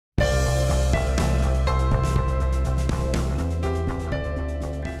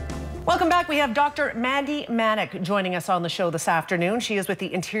Welcome back. We have Dr. Mandy Manick joining us on the show this afternoon. She is with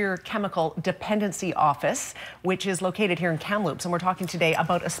the Interior Chemical Dependency Office, which is located here in Kamloops. And we're talking today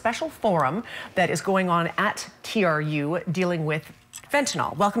about a special forum that is going on at TRU dealing with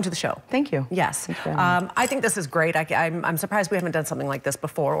fentanyl. Welcome to the show. Thank you. Yes. I think this is great. I'm surprised we haven't done something like this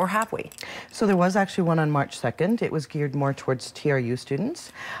before, or have we? So there was actually one on March 2nd. It was geared more towards TRU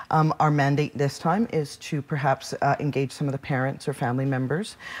students. Our mandate this time is to perhaps engage some of the parents or family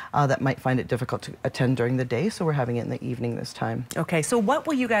members that might find it difficult to attend during the day. So we're having it in the evening this time. Okay. So what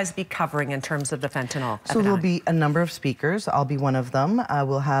will you guys be covering in terms of the fentanyl epidemic? So there'll be a number of speakers. I'll be one of them.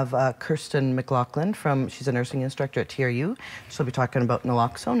 We'll have Kirsten McLaughlin she's a nursing instructor at TRU. She'll be talking about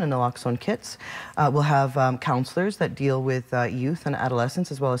naloxone and naloxone kits. We'll have counselors that deal with youth and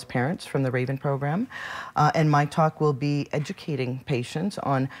adolescents as well as parents from the Raven program. And my talk will be educating patients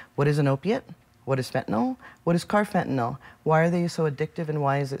on what is an opiate, what is fentanyl, what is carfentanil, why are they so addictive, and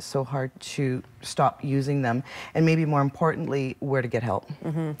why is it so hard to stop using them, and maybe more importantly, where to get help.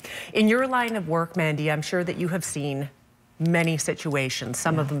 In your line of work, Mandy, I'm sure that you have seen many situations,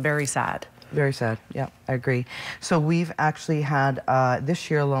 some of them very sad. Very sad. Yeah, I agree. So we've actually had, this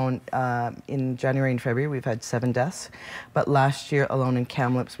year alone, in January and February, we've had 7 deaths. But last year alone in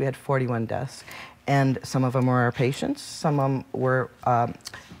Kamloops, we had 41 deaths. And some of them were our patients. Some of them were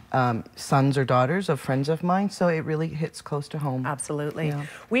sons or daughters of friends of mine. So it really hits close to home. Absolutely. Yeah.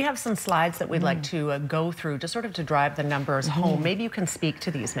 We have some slides that we'd like to go through just sort of to drive the numbers home. Maybe you can speak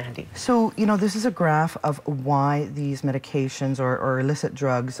to these, Mandy. So, you know, this is a graph of why these medications or illicit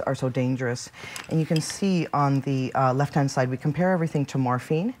drugs are so dangerous. And you can see on the left-hand side, we compare everything to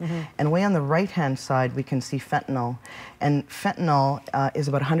morphine. And way on the right-hand side, we can see fentanyl. And fentanyl is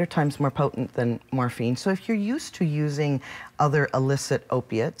about 100 times more potent than morphine. So if you're used to using other illicit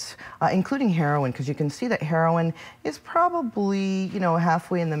opiates, including heroin, because you can see that heroin is probably, you know,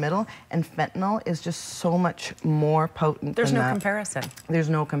 halfway in the middle, and fentanyl is just so much more potent. There's no comparison. There's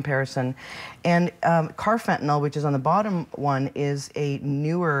no comparison. And carfentanil, which is on the bottom one, is a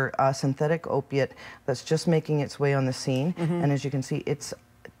newer synthetic opiate that's just making its way on the scene. And as you can see, it's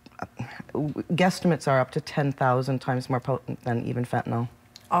guesstimates are up to 10,000 times more potent than even fentanyl.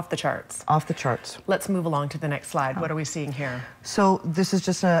 Off the charts. Off the charts. Let's move along to the next slide. What are we seeing here? So this is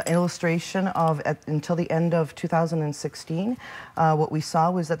just an illustration of, until the end of 2016, what we saw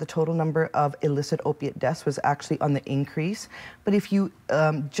was that the total number of illicit opiate deaths was actually on the increase. But if you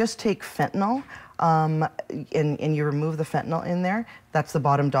just take fentanyl, and you remove the fentanyl in there, that's the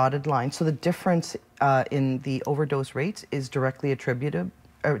bottom dotted line. So the difference in the overdose rates is directly attributed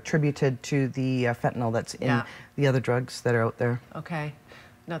to the fentanyl that's in the other drugs that are out there. Okay.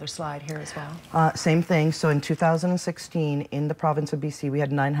 Another slide here as well. Same thing. So in 2016, in the province of BC, we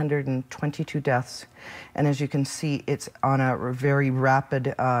had 922 deaths. And as you can see, it's on a very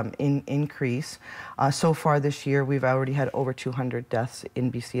rapid increase. So far this year, we've already had over 200 deaths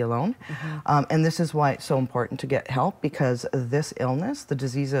in BC alone. And this is why it's so important to get help, because this illness, the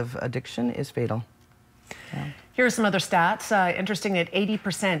disease of addiction, is fatal. Here are some other stats. Interesting at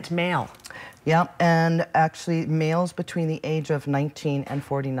 80% male. Yeah, and actually males between the age of 19 and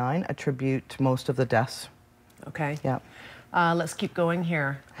 49 attribute most of the deaths. Okay. Yeah. Let's keep going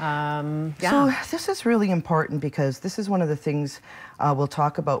here. So this is really important, because this is one of the things we'll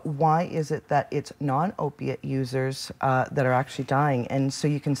talk about. Why is it that it's non-opiate users that are actually dying? And so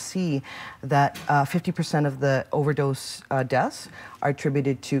you can see that 50% of the overdose deaths are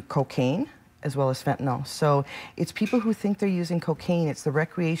attributed to cocaine, as well as fentanyl. So it's people who think they're using cocaine. It's the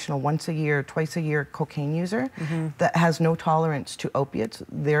recreational once a year, twice a year cocaine user that has no tolerance to opiates.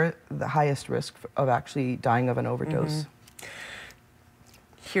 They're the highest risk of actually dying of an overdose.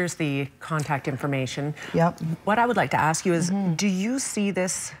 Here's the contact information. Yep. What I would like to ask you is, do you see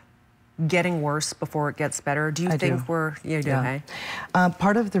this getting worse before it gets better? Do you think you do, hey?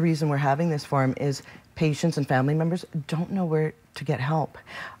 Part of the reason we're having this forum is patients and family members don't know where to get help.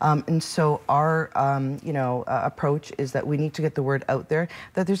 And so our approach is that we need to get the word out there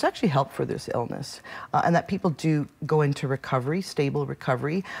that there's actually help for this illness, and that people do go into recovery, stable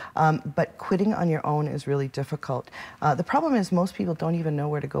recovery, but quitting on your own is really difficult. The problem is most people don't even know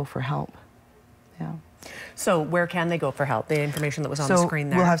where to go for help. Yeah. So where can they go for help? The information that was on the screen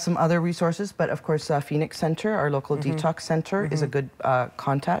there. We'll have some other resources, but of course Phoenix Center, our local detox center, is a good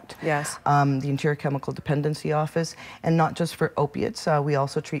contact. Yes. The Interior Chemical Dependency Office, and not just for opiates. We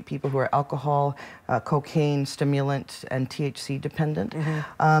also treat people who are alcohol, cocaine, stimulant, and THC dependent.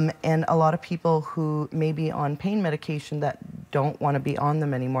 And a lot of people who may be on pain medication that don't want to be on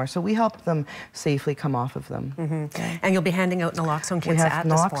them anymore. So we help them safely come off of them. And you'll be handing out naloxone kits we have at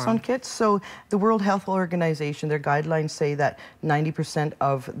this forum. naloxone kits. So the World Health Organization, their guidelines say that 90%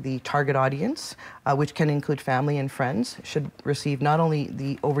 of the target audience, which can include family and friends, should receive not only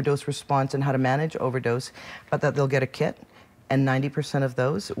the overdose response and how to manage overdose, but that they'll get a kit. And 90% of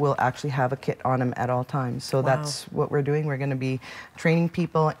those will actually have a kit on them at all times. So that's what we're doing. We're going to be training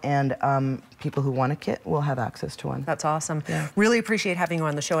people, and people who want a kit will have access to one. That's awesome. Really appreciate having you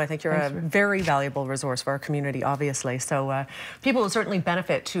on the show. I think you're a very valuable resource for our community, obviously. So people will certainly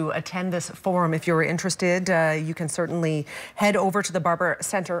benefit to attend this forum. If you're interested, you can certainly head over to the Barber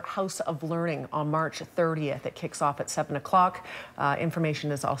Center House of Learning on March 30th. It kicks off at 7 o'clock.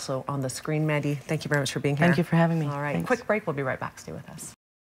 Information is also on the screen. Mandy, thank you very much for being here. Thank you for having me. All right, Thanks. quick break. We'll be right back. Stay with us.